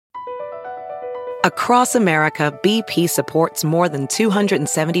Across America, BP supports more than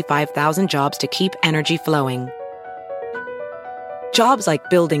 275,000 jobs to keep energy flowing. Jobs like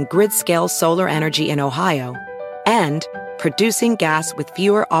building grid-scale solar energy in Ohio and producing gas with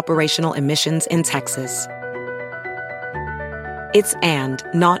fewer operational emissions in Texas. It's and,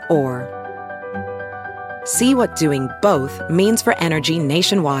 not or. See what doing both means for energy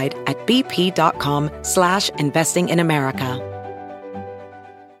nationwide at bp.com/investing in America.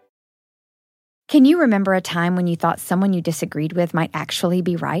 Can you remember a time when you thought someone you disagreed with might actually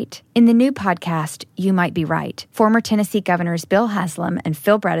be right? In the new podcast, You Might Be Right, former Tennessee Governors Bill Haslam and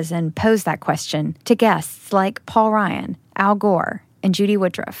Phil Bredesen pose that question to guests like Paul Ryan, Al Gore, and Judy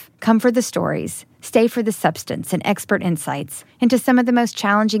Woodruff. Come for the stories, stay for the substance and expert insights into some of the most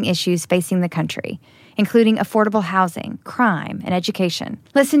challenging issues facing the country, including affordable housing, crime, and education.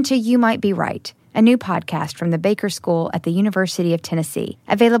 Listen to You Might Be Right, a new podcast from the Baker School at the University of Tennessee,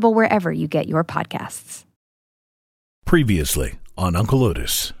 available wherever you get your podcasts. Previously on Uncle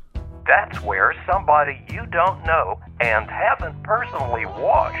Otis. That's where somebody you don't know and haven't personally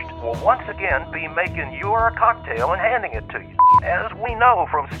washed will once again be making you a cocktail and handing it to you. As we know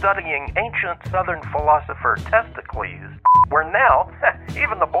from studying ancient Southern philosopher Testicles, where now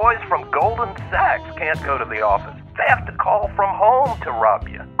even the boys from Goldman Sachs can't go to the office. They have to call from home to rob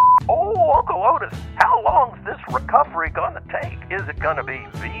you. Oh, Uncle Otis, how long's this recovery gonna take? Is it gonna be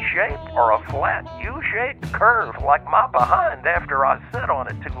V-shaped or a flat U-shaped curve like my behind after I sit on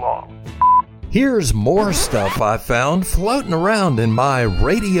it too long? Here's more stuff I found floating around in my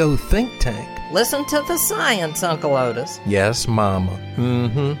radio think tank. Listen to the science, Uncle Otis. Yes, Mama.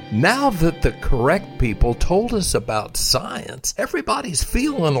 Now that the correct people told us about science, everybody's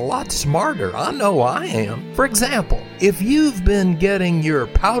feeling a lot smarter. I know I am. For example, if you've been getting your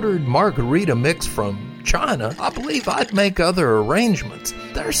powdered margarita mix from China, I believe I'd make other arrangements.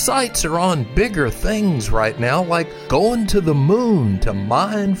 Their sights are on bigger things right now, like going to the moon to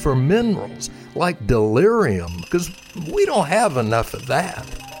mine for minerals, like delirium, because we don't have enough of that.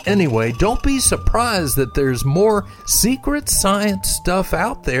 Anyway, don't be surprised that there's more secret science stuff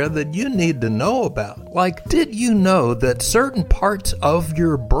out there that you need to know about. Like, did you know that certain parts of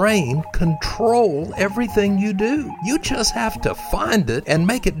your brain control everything you do? You just have to find it and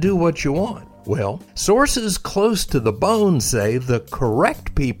make it do what you want. Well, sources close to the bone say the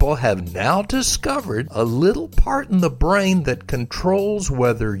correct people have now discovered a little part in the brain that controls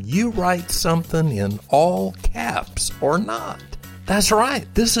whether you write something in all caps or not. That's right,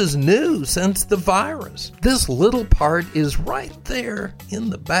 this is new since the virus. This little part is right there in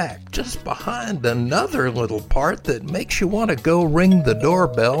the back, just behind another little part that makes you want to go ring the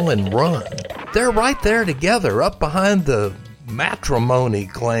doorbell and run. They're right there together, up behind the matrimony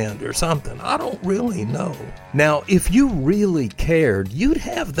gland or something. I don't really know. Now, if you really cared, you'd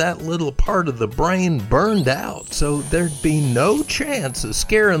have that little part of the brain burned out, so there'd be no chance of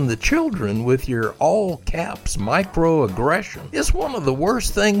scaring the children with your all-caps microaggression. It's one of the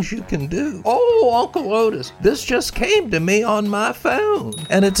worst things you can do. Oh, Uncle Otis, this just came to me on my phone,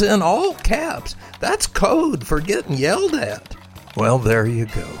 and it's in all caps. That's code for getting yelled at. Well, there you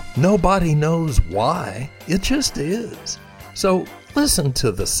go. Nobody knows why. It just is. So listen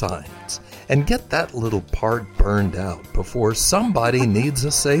to the science and get that little part burned out before somebody needs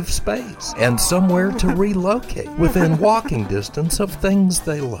a safe space and somewhere to relocate within walking distance of things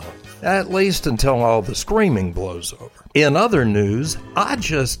they love. At least until all the screaming blows over. In other news, I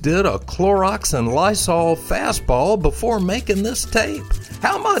just did a Clorox and Lysol fastball before making this tape.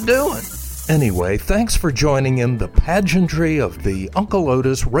 How am I doing? Anyway, thanks for joining in the pageantry of the Uncle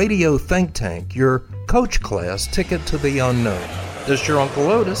Otis Radio Think Tank, your coach class ticket to the unknown. This is your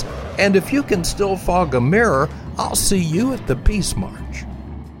Uncle Otis, and if you can still fog a mirror, I'll see you at the Peace March.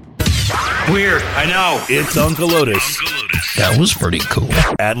 Weird, I know. It's Uncle Otis. That was pretty cool.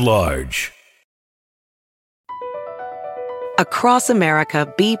 At large. Across America,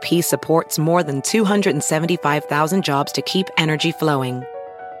 BP supports more than 275,000 jobs to keep energy flowing.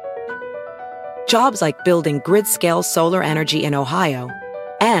 Jobs like building grid-scale solar energy in Ohio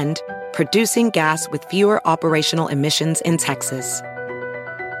and producing gas with fewer operational emissions in Texas.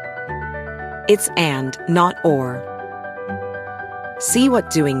 It's and, not or. See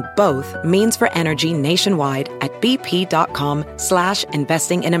what doing both means for energy nationwide at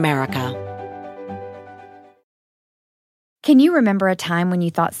bp.com/investing in America. Can you remember a time when you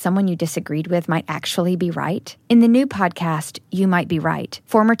thought someone you disagreed with might actually be right? In the new podcast, You Might Be Right,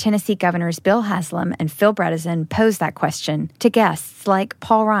 former Tennessee Governors Bill Haslam and Phil Bredesen pose that question to guests like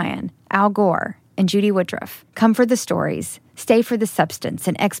Paul Ryan, Al Gore, and Judy Woodruff. Come for the stories, stay for the substance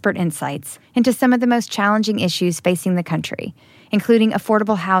and expert insights into some of the most challenging issues facing the country, including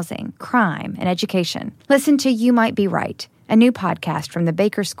affordable housing, crime, and education. Listen to You Might Be Right, a new podcast from the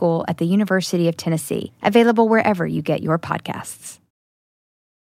Baker School at the University of Tennessee, available wherever you get your podcasts.